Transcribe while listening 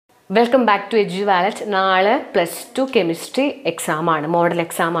Welcome back to എഡ്യൂവാലറ്റ്. നാളെ +2 chemistry എക്സാമാണ്, model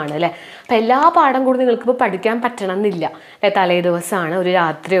എക്സാമാണ് അല്ലേ. അപ്പോൾ എല്ലാ പാഠം കൂടി നിങ്ങൾക്കിപ്പോൾ പഠിക്കാൻ പറ്റണമെന്നില്ല അല്ലേ. തലേ ദിവസമാണ്, ഒരു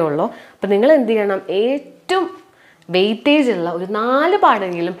രാത്രിയേ ഉള്ളൂ. അപ്പോൾ നിങ്ങൾ എന്ത് ചെയ്യണം, ഏറ്റവും വെയിറ്റേജ് ഉള്ള ഒരു 4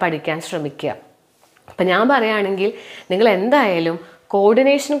 പാഠമെങ്കിലും പഠിക്കാൻ ശ്രമിക്കുക. അപ്പം ഞാൻ പറയുകയാണെങ്കിൽ നിങ്ങൾ എന്തായാലും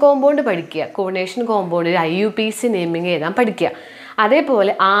കോർഡിനേഷൻ കോമ്പൗണ്ട് പഠിക്കുക. കോർഡിനേഷൻ കോമ്പൗണ്ടിൽ IUPAC നെയിമിങ് എഴുതാൻ പഠിക്കുക.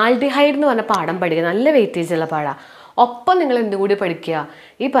 അതേപോലെ ആൽഡിഹൈഡ് എന്ന് പറഞ്ഞ പാഠം പഠിക്കുക, നല്ല വെയിറ്റേജ് ഉള്ള പാഠമാണ്. ഒപ്പം നിങ്ങൾ എന്തും കൂടി പഠിക്കുക,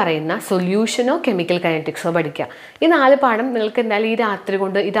 ഈ പറയുന്ന സൊല്യൂഷനോ കെമിക്കൽ കൈനറ്റിക്സോ പഠിക്കുക. ഈ 4 പാഠം നിങ്ങൾക്ക് എന്തായാലും ഈ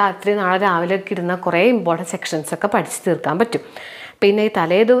രാത്രി നാളെ രാവിലെ ഒക്കെ ഇരുന്ന കുറേ ഇമ്പോർട്ടൻറ്റ് സെക്ഷൻസൊക്കെ പഠിച്ച് തീർക്കാൻ പറ്റും. പിന്നെ ഈ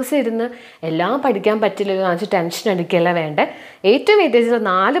തലേ ദിവസം ഇരുന്ന് എല്ലാം പഠിക്കാൻ പറ്റില്ലല്ലോ എന്ന് വെച്ച് ടെൻഷൻ അടിക്കുകയല്ല വേണ്ടേ. ഏറ്റവും വെയിറ്റേജുള്ള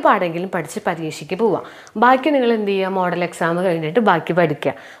 4 പാഠമെങ്കിലും പഠിച്ച് പരീക്ഷയ്ക്ക് പോവാം. ബാക്കി നിങ്ങൾ എന്ത് ചെയ്യുക, മോഡൽ എക്സാം കഴിഞ്ഞിട്ട് ബാക്കി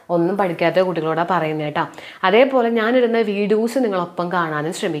പഠിക്കുക. ഒന്നും പഠിക്കാത്ത കുട്ടികളോടാണ് പറയുന്നത് കേട്ടോ. അതേപോലെ ഞാനിടുന്ന വീഡിയോസ് നിങ്ങളൊപ്പം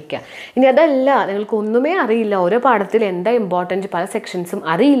കാണാനും ശ്രമിക്കുക. ഇനി അതല്ല നിങ്ങൾക്ക് ഒന്നുമേ അറിയില്ല, ഓരോ പാഠത്തിൽ എന്താ ഇമ്പോർട്ടൻറ്റ് പല സെക്ഷൻസും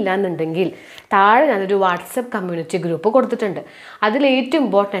അറിയില്ല എന്നുണ്ടെങ്കിൽ താഴെ ഞാനൊരു വാട്സപ്പ് കമ്മ്യൂണിറ്റി ഗ്രൂപ്പ് കൊടുത്തിട്ടുണ്ട്. അതിൽ ഏറ്റവും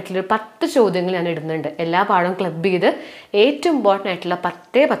ഇമ്പോർട്ടൻ്റ് ആയിട്ടുള്ള 10 ചോദ്യങ്ങൾ ഞാൻ ഇടുന്നുണ്ട്. എല്ലാ പാഠവും ക്ലബ് ചെയ്ത് ഏറ്റവും ഇമ്പോർട്ടൻ്റ് ആയിട്ടുള്ള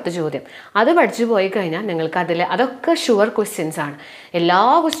 10 ചോദ്യം അത് പഠിച്ചു പോയി കഴിഞ്ഞാൽ നിങ്ങൾക്ക് അതൊക്കെ ഷുവർ ക്വസ്റ്റ്യൻസ് ആണ്. എല്ലാ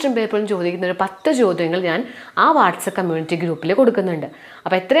ക്വസ്റ്റ്യൻ പേപ്പറും ചോദിക്കുന്ന ഒരു 10 ചോദ്യങ്ങൾ ഞാൻ ആ വാട്സപ്പ് കമ്മ്യൂണിറ്റി ഗ്രൂപ്പിൽ കൊടുക്കുന്നുണ്ട്.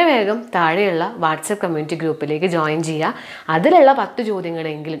 അപ്പോൾ എത്രയും വേഗം താഴെയുള്ള വാട്സപ്പ് കമ്മ്യൂണിറ്റി ഗ്രൂപ്പിലേക്ക് ജോയിൻ ചെയ്യുക. അതിലുള്ള 10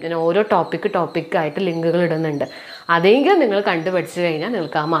 ചോദ്യങ്ങളെങ്കിലും ഞാൻ ഓരോ ടോപ്പിക്കായിട്ട് ലിങ്കുകൾ ഇടുന്നുണ്ട്. അതെങ്കിലും നിങ്ങൾ കണ്ടുപഠിച്ചു കഴിഞ്ഞാൽ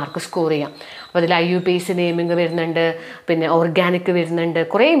നിങ്ങൾക്ക് ആ മാർക്ക് സ്കോർ ചെയ്യാം. അപ്പോൾ അതിൽ IUPAC നെയിമിങ് വരുന്നുണ്ട്, പിന്നെ ഓർഗാനിക് വരുന്നുണ്ട്,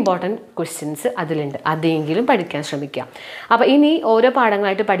 കുറേ ഇമ്പോർട്ടൻറ്റ് ക്വസ്റ്റ്യൻസ് അതിലുണ്ട്. അതെങ്കിലും പഠിക്കാൻ ശ്രമിക്കുക. അപ്പോൾ ഇനി ഓരോ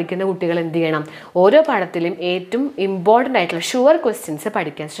പാഠങ്ങളായിട്ട് പഠിക്കുന്ന കുട്ടികൾ എന്ത് ചെയ്യണം, ഓരോ പാഠത്തിലും ഏറ്റവും ഇമ്പോർട്ടൻ്റ് ആയിട്ടുള്ള ഷുവർ ക്വസ്റ്റ്യൻസ്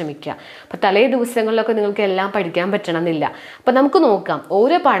പഠിക്കാൻ ശ്രമിക്കുക. അപ്പോൾ തലേ ദിവസങ്ങളിലൊക്കെ നിങ്ങൾക്ക് എല്ലാം പഠിക്കാൻ പറ്റണമെന്നില്ല. അപ്പോൾ നമുക്ക് നോക്കാം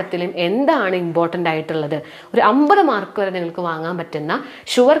ഓരോ പാഠത്തിലും എന്താണ് ഇമ്പോർട്ടൻ്റ് ആയിട്ടുള്ളത്. ഒരു 50 മാർക്ക് വരെ നിങ്ങൾക്ക് വാങ്ങാൻ പറ്റുന്ന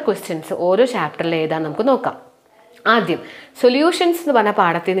ഷുവർ ക്വസ്റ്റ്യൻസ് ഓരോ ചാപ്റ്ററിൽ ഏതാണെന്ന് നമുക്ക് നോക്കാം. ആദ്യം സൊല്യൂഷൻസ് എന്ന് പറഞ്ഞ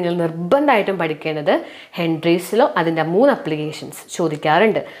പാഠത്തിൽ നിങ്ങൾ നിർബന്ധമായിട്ടും പഠിക്കേണ്ടത് ഹെൻറീസ് ലോ, അതിൻ്റെ 3 അപ്ലിക്കേഷൻസ്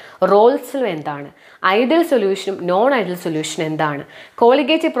ചോദിക്കാറുണ്ട്. റോൾസ് ലോ എന്താണ്, ഐഡിയൽ സൊല്യൂഷനും നോൺ ഐഡിയൽ സൊല്യൂഷനും എന്താണ്,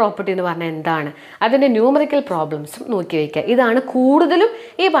 കോളിഗേറ്റീവ് പ്രോപ്പർട്ടി എന്ന് പറഞ്ഞാൽ എന്താണ്, അതിൻ്റെ ന്യൂമറിക്കൽ പ്രോബ്ലംസും നോക്കി വയ്ക്കുക. ഇതാണ് കൂടുതലും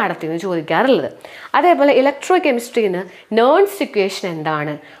ഈ പാഠത്തിൽ നിന്ന് ചോദിക്കാറുള്ളത്. അതേപോലെ ഇലക്ട്രോ കെമിസ്ട്രിന്ന് നേൺസ് ഇക്വേഷൻ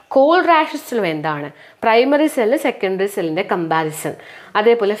എന്താണ്, കോൾ റാഷസ് ലോ എന്താണ്, പ്രൈമറി സെല്ല് സെക്കൻഡറി സെല്ലിൻ്റെ കമ്പാരിസൺ,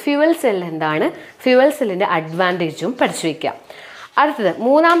 അതേപോലെ ഫ്യൂവൽ സെല്ല് എന്താണ്, ഫ്യൂവൽ സെല്ലിൻ്റെ അഡ്വാൻറ്റേജും പഠിച്ചു വയ്ക്കുക. അടുത്തത്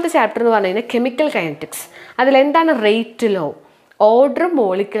 3ാമത്തെ ചാപ്റ്റർ എന്ന് പറഞ്ഞു കഴിഞ്ഞാൽ കെമിക്കൽ കൈനറ്റിക്സ്. അതിലെന്താണ് റേറ്റ് ലോ, ഓർഡറും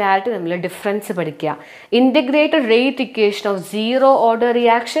മോളിക്കുലാരിറ്റി തമ്മിലുള്ള ഡിഫറൻസ് പഠിക്കുക. Integrated rate equation of 0 order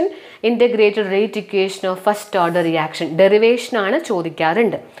reaction, integrated rate equation of first order reaction, ഡെറിവേഷനാണ്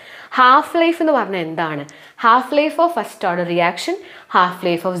ചോദിക്കാറുണ്ട്. ഹാഫ് ലൈഫ് എന്ന് പറഞ്ഞാൽ എന്താണ്, half life of first order reaction, half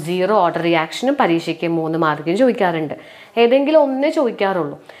life of 0 order റിയാക്ഷനും പരീക്ഷയ്ക്ക് 3 മാർക്കിന് ചോദിക്കാറുണ്ട്. ഏതെങ്കിലും ഒന്നേ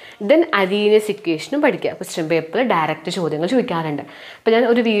ചോദിക്കാറുള്ളൂ. ദെൻ അരീനസ് ഇക്വേഷനും പഠിക്കുക. ക്വസ്റ്റ്യൻ പേപ്പറിൽ ഡയറക്റ്റ് ചോദ്യങ്ങൾ ചോദിക്കാറുണ്ട്. അപ്പോൾ ഞാൻ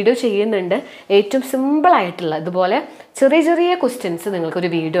ഒരു വീഡിയോ ചെയ്യുന്നുണ്ട്, ഏറ്റവും സിമ്പിളായിട്ടുള്ള ഇതുപോലെ ചെറിയ ക്വസ്റ്റ്യൻസ് നിങ്ങൾക്കൊരു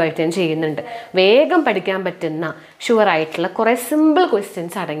വീഡിയോ ആയിട്ട് ഞാൻ ചെയ്യുന്നുണ്ട്. വേഗം പഠിക്കാൻ പറ്റുന്ന ഷുവറായിട്ടുള്ള കുറേ സിമ്പിൾ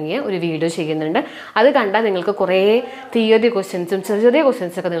ക്വസ്റ്റ്യൻസ് അടങ്ങിയ ഒരു വീഡിയോ ചെയ്യുന്നുണ്ട്. അത് കണ്ടാൽ നിങ്ങൾക്ക് കുറേ തിയറി ക്വസ്റ്റ്യൻസും ചെറിയ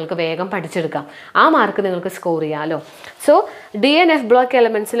ക്വസ്റ്റ്യൻസൊക്കെ നിങ്ങൾക്ക് വേഗം പഠിച്ചെടുക്കാം. ആ മാർക്ക് നിങ്ങൾക്ക് സ്കോർ ചെയ്യാമല്ലോ. സോ DNF ബ്ലോക്ക്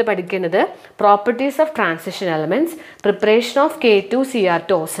എലമെൻറ്റ്സിൽ പഠിക്കുന്നത് properties of transition elements, preparation of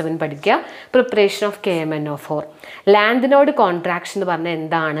K2Cr2O7 പഠിക്കുക, പ്രിപ്പറേഷൻ ഓഫ് KMnO4, ലാൻഡിനോട് കോൺട്രാക്ഷൻ എന്ന് പറഞ്ഞാൽ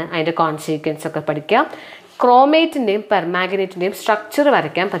എന്താണ്, അതിൻ്റെ കോൺസിക്വൻസ് ഒക്കെ പഠിക്കുക. ക്രോമേറ്റിൻ്റെയും പെർമാഗ്നേറ്റിൻ്റെയും സ്ട്രക്ചർ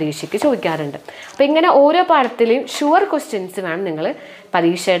വരയ്ക്കാൻ പരീക്ഷയ്ക്ക് ചോദിക്കാറുണ്ട്. അപ്പോൾ ഇങ്ങനെ ഓരോ പാഠത്തിലെയും ഷുവർ ക്വസ്റ്റ്യൻസ് വേണം നിങ്ങൾ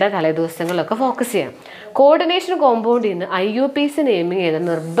പരീക്ഷയുടെ തലേദിവസങ്ങളിലൊക്കെ ഫോക്കസ് ചെയ്യാം. കോർഡിനേഷൻ കോമ്പൗണ്ടിൽ നിന്ന് IUPAC നെയിമിങ് ചെയ്ത്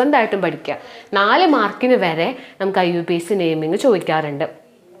നിർബന്ധമായിട്ടും പഠിക്കുക. 4 മാർക്കിന് വരെ നമുക്ക് IUPAC നെയിമിങ് ചോദിക്കാറുണ്ട്.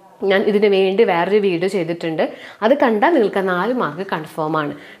 ഞാൻ ഇതിന് വേണ്ടി വേറൊരു വീഡിയോ ചെയ്തിട്ടുണ്ട്, അത് കണ്ടാൽ നിങ്ങൾക്ക് 4 മാർക്ക് കൺഫേം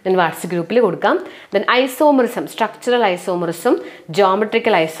ആണ്. ഞാൻ വാട്സപ്പ് ഗ്രൂപ്പിൽ കൊടുക്കാം. Then isomerism, structural isomerism,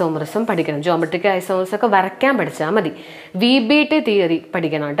 geometrical isomerism പഠിക്കണം. ജോമെട്രിക്കൽ ഐസോമറിസം ഒക്കെ വരയ്ക്കാൻ പഠിച്ചാൽ മതി. VBT തിയറി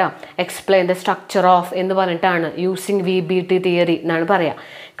പഠിക്കണം കേട്ടോ. എക്സ്പ്ലെയിൻ ദ സ്ട്രക്ചർ ഓഫ് എന്ന് പറഞ്ഞിട്ടാണ് യൂസിങ് VBT തിയറി എന്നാണ് പറയുക.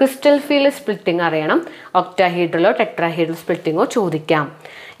 ക്രിസ്റ്റൽ ഫീൽഡ് സ്പ്ലിറ്റിംഗ് അറിയണം. ഒക്ടാഹീഡ്രലോ ടെട്രാഹീഡ്രൽ സ്പ്ലിറ്റിങ്ങോ ചോദിക്കാം.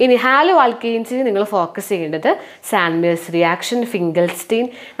 ഇനി ഹാലോ ആൽക്കെയിൻസിന് നിങ്ങൾ ഫോക്കസ് ചെയ്യേണ്ടത് സാൻമേഴ്സ് റിയാക്ഷൻ, ഫിംഗൽസ്റ്റീൻ.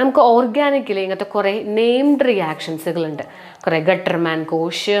 നമുക്ക് ഓർഗാനിക്കിൽ ഇങ്ങനത്തെ കുറേ നെയിംഡ് റിയാക്ഷൻസുകളുണ്ട്. കുറേ ഗട്ടർമാൻ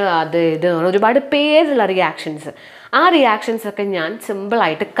കോഷ്, അത് ഇത് ഒരുപാട് പേരുള്ള റിയാക്ഷൻസ്. ആ റിയാക്ഷൻസൊക്കെ ഞാൻ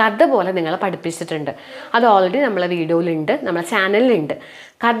സിമ്പിളായിട്ട് കഥ പോലെ നിങ്ങളെ പഠിപ്പിച്ചിട്ടുണ്ട്. അത് ഓൾറെഡി നമ്മളെ വീഡിയോയിലുണ്ട്, നമ്മളെ ചാനലിലുണ്ട്.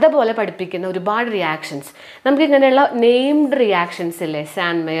 കഥ പോലെ പഠിപ്പിക്കുന്ന ഒരുപാട് റിയാക്ഷൻസ്. നമുക്കിങ്ങനെയുള്ള നെയിംഡ് റിയാക്ഷൻസ് ഇല്ലേ,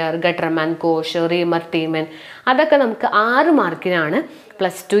 സാൻമേയർ, ഗട്ടർമാൻ കോഷ്, റീമർ ടീമൻ, അതൊക്കെ നമുക്ക് 6 മാർക്കിനാണ്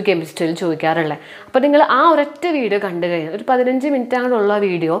 +2 കെമിസ്ട്രിയിൽ ചോദിക്കാറുള്ളത്. അപ്പോൾ നിങ്ങൾ ആ ഒരൊറ്റ വീഡിയോ കണ്ടു കഴിഞ്ഞാൽ ഒരു 15 മിനിറ്റ് അങ്ങനെയുള്ള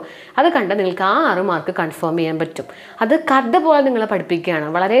വീഡിയോ അത് കണ്ടാൽ നിങ്ങൾക്ക് ആ 6 മാർക്ക് കൺഫേം ചെയ്യാൻ പറ്റും. അത് കഥ പോലെ നിങ്ങളെ പഠിപ്പിക്കുകയാണ്.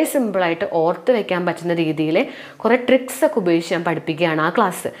 വളരെ സിമ്പിളായിട്ട് ഓർത്ത് വെക്കാൻ പറ്റുന്ന രീതിയിൽ കുറേ ട്രിക്സ് ഒക്കെ ഉപയോഗിച്ച് ഞാൻ പഠിപ്പിക്കുകയാണ് ആ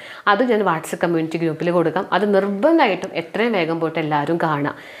ക്ലാസ്. അത് ഞാൻ വാട്സപ്പ് കമ്മ്യൂണിറ്റി ഗ്രൂപ്പിൽ കൊടുക്കാം. അത് നിർബന്ധമായിട്ടും എത്രയും വേഗം പോയിട്ട് എല്ലാവരും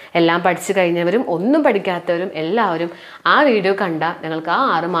കാണാം. എല്ലാം പഠിച്ചു കഴിഞ്ഞവരും ഒന്നും പഠിക്കാത്തവരും എല്ലാവരും ആ വീഡിയോ കണ്ടാൽ നിങ്ങൾക്ക് ആ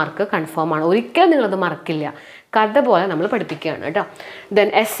 6 മാർക്ക് കൺഫേം ആണ്. ഒരിക്കലും നിങ്ങളത് മറക്കില്ല. കഥ പോലെ നമ്മൾ പഠിപ്പിക്കുകയാണ് കേട്ടോ. ദെൻ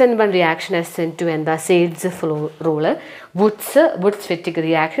SN1 റിയാക്ഷൻ, SN2 എന്താ, സേഡ്സ് ഫ്ലോ റൂള്, വുഡ്സ് ഫിറ്റിക്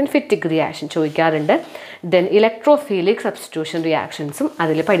റിയാക്ഷൻ ചോദിക്കാറുണ്ട്. ദെൻ ഇലക്ട്രോഫീലിക് സബ്സ്റ്റിറ്റ്യൂഷൻ റിയാക്ഷൻസും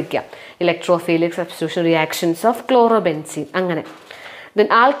അതിൽ പഠിക്കാം. ഇലക്ട്രോഫീലിക് സബ്സ്റ്റിറ്റ്യൂഷൻ റിയാക്ഷൻസ് ഓഫ് ക്ലോറോബെൻസീൻ അങ്ങനെ. ദെൻ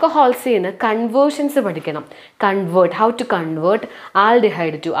ആൽക്കഹോൾസിന് കൺവേർഷൻസ് പഠിക്കണം. How to convert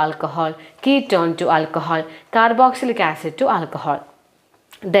aldehyde to alcohol, ketone to alcohol, carboxylic acid to alcohol.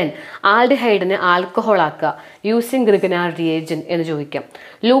 Then ആൽഡിഹൈഡിനെ alcohol ആക്കുക using ഗ്രിഗനാർഡ് reagent എന്ന് ചോദിക്കാം.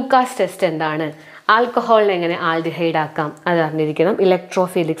 Lucas test എന്താണ്, ആൽക്കഹോളിനെ എങ്ങനെ ആൽഡിഹൈഡ് ആക്കാം അത് അറിഞ്ഞിരിക്കണം.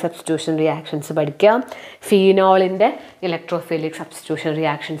 ഇലക്ട്രോഫീലിക് സബ്സ്റ്റിറ്റ്യൂഷൻ റിയാക്ഷൻസ് പഠിക്കാം. ഫീനോളിൻ്റെ ഇലക്ട്രോഫീലിക് സബ്സ്റ്റിറ്റ്യൂഷൻ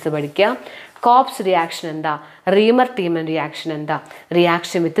റിയാക്ഷൻസ് പഠിക്കാം. കോപ്സ് റിയാക്ഷൻ എന്താ, റീമർ ടീമൻ റിയാക്ഷൻ എന്താ,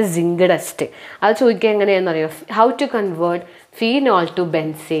 റിയാക്ഷൻ വിത്ത് സിങ്ക് ഡസ്റ്റ് അത് ചോദിക്കുക എങ്ങനെയാണെന്നറിയോ. How to convert phenol to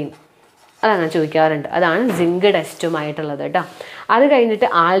benzene അതങ്ങനെ ചോദിക്കാറുണ്ട്. അതാണ് സിങ്ക് ഡസ്റ്റുമായിട്ടുള്ളത് കേട്ടോ. അത് കഴിഞ്ഞിട്ട്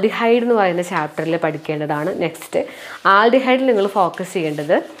ആൽഡിഹൈഡ് എന്ന് പറയുന്ന ചാപ്റ്ററിൽ പഠിക്കേണ്ടതാണ്. നെക്സ്റ്റ് ആൽഡിഹൈഡിൽ നിങ്ങൾ ഫോക്കസ്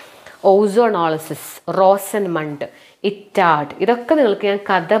ചെയ്യേണ്ടത് ഓസോണോളിസിസ്, റോസൻമണ്ട്, ഇറ്റാഡ് ഇതൊക്കെ നിങ്ങൾക്ക് ഞാൻ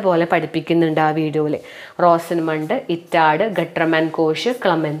കഥ പോലെ പഠിപ്പിക്കുന്നുണ്ട് ആ വീഡിയോയിൽ. റോസൻമണ്ട്, ഇറ്റാഡ്, ഗട്രമാൻ കോഷ്,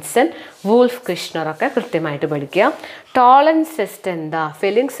 ക്ലമൻസൺ, വൂൾഫ് കൃഷ്ണറൊക്കെ കൃത്യമായിട്ട് പഠിക്കുക. ടോളൻസ് ടെസ്റ്റ് എന്താ,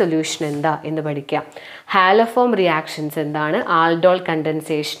 ഫില്ലിംഗ് സൊല്യൂഷൻ എന്താ എന്ന് പഠിക്കുക. ഹാലോഫോം റിയാക്ഷൻസ് എന്താണ്, ആൽഡോൾ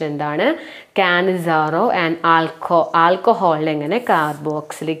കണ്ടൻസേഷൻ എന്താണ്, കാനിസാറോ ആൻഡ് ആൽക്കഹോളിനെ എങ്ങനെ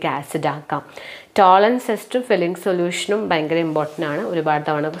കാർബോക്സിലിക് ആസിഡ് ആക്കാം. ടോളൻസ് ടെസ്റ്റും ഫില്ലിംഗ് സൊല്യൂഷനും ഭയങ്കര ഇമ്പോർട്ടൻ്റ് ആണ്. ഒരുപാട്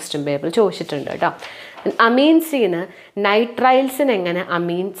തവണ ക്വസ്റ്റ്യൻ പേപ്പറിൽ ചോദിച്ചിട്ടുണ്ട് കേട്ടോ. അമീൻസിന് നൈട്രൈൽസിന് എങ്ങനെ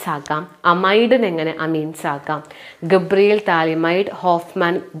അമീൻസ് ആക്കാം, അമൈഡിന് എങ്ങനെ അമീൻസ് ആക്കാം. Gabriel phthalimide,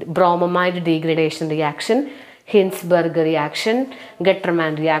 Hoffman bromamide degradation reaction, Hinsberg reaction,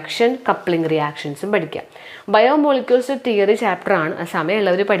 ഗട്രമാൻ reaction, coupling റിയാക്ഷൻസും പഠിക്കുക. ബയോമോളിക്യൂൾസ് തിയറി ചാപ്റ്ററാണ്.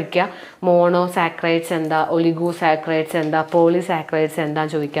 സമയമുള്ളവർ പഠിക്കുക. മോണോസാക്രൈഡ്സ് എന്താ, ഒലിഗോസാക്രൈഡ്സ് എന്താ, പോളിസാക്രൈഡ്സ് എന്താ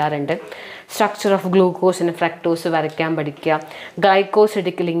ചോദിക്കാറുണ്ട്. സ്ട്രക്ചർ ഓഫ് ഗ്ലൂക്കോസിന് ഫ്രക്ടോസ് വരയ്ക്കാൻ പഠിക്കുക.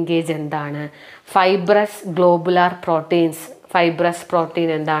 ഗ്ലൈക്കോസിഡിക് ലിങ്കേജ് എന്താണ്, fibrous globular proteins, fibrous protein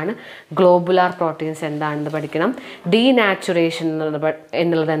എന്താണ്, ഗ്ലോബുലാർ പ്രോട്ടീൻസ് എന്താണെന്ന് പഠിക്കണം. ഡീനാച്ചുറേഷൻ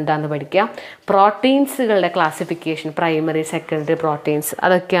എന്നുള്ളത് എന്താണെന്ന് പഠിക്കുക. പ്രോട്ടീൻസുകളുടെ ക്ലാസിഫിക്കേഷൻ, പ്രൈമറി സെക്കൻഡറി പ്രോട്ടീൻസ്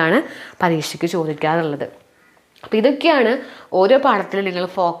അതൊക്കെയാണ് പരീക്ഷയ്ക്ക് ചോദിക്കാറുള്ളത്. അപ്പോൾ ഇതൊക്കെയാണ് ഓരോ പാഠത്തിലും നിങ്ങൾ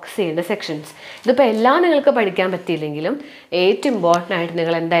ഫോക്കസ് ചെയ്യേണ്ട സെക്ഷൻസ്. ഇതിപ്പോൾ എല്ലാം നിങ്ങൾക്ക് പഠിക്കാൻ പറ്റിയില്ലെങ്കിലും ഏറ്റവും ഇമ്പോർട്ടൻ്റ് ആയിട്ട്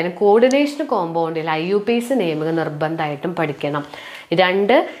നിങ്ങൾ എന്തായാലും കോർഡിനേഷൻ കോമ്പൗണ്ടിൽ IUPAC നെയിമുകൾ നിർബന്ധമായിട്ടും പഠിക്കണം.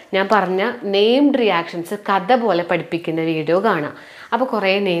 2 ഞാൻ പറഞ്ഞ നെയിംഡ് റിയാക്ഷൻസ് കഥ പോലെ പഠിപ്പിക്കുന്ന വീഡിയോ കാണാം. അപ്പോൾ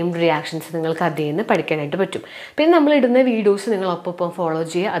കുറേ നെയിംഡ് റിയാക്ഷൻസ് നിങ്ങൾക്ക് അതിൽ നിന്ന് പഠിക്കാനായിട്ട് പറ്റും. പിന്നെ നമ്മൾ ഇടുന്ന വീഡിയോസ് നിങ്ങൾ ഒപ്പം ഫോളോ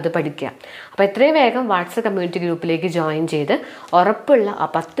ചെയ്യുക, അത് പഠിക്കുക. അപ്പോൾ എത്രയും വേഗം വാട്സപ്പ് കമ്മ്യൂണിറ്റി ഗ്രൂപ്പിലേക്ക് ജോയിൻ ചെയ്ത് ഉറപ്പുള്ള ആ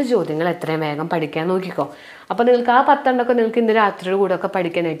 10 ചോദ്യങ്ങൾ എത്രയും വേഗം പഠിക്കാൻ നോക്കിക്കോ. അപ്പോൾ നിങ്ങൾക്ക് ആ 10 എണ്ണമൊക്കെ നിങ്ങൾക്ക് ഇന്ന് രാത്രിയുടെ കൂടെ ഒക്കെ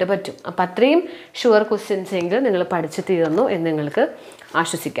പഠിക്കാനായിട്ട് പറ്റും. അപ്പോൾ അത്രയും ഷുവർ ക്വസ്റ്റ്യൻസ് എങ്കിലും നിങ്ങൾ പഠിച്ച് തീർന്നു എന്ന് നിങ്ങൾക്ക്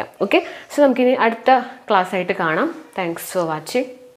ആശ്വസിക്കാം. ഓക്കെ, സോ നമുക്കിനി അടുത്ത ക്ലാസ്സായിട്ട് കാണാം. Thanks for watching.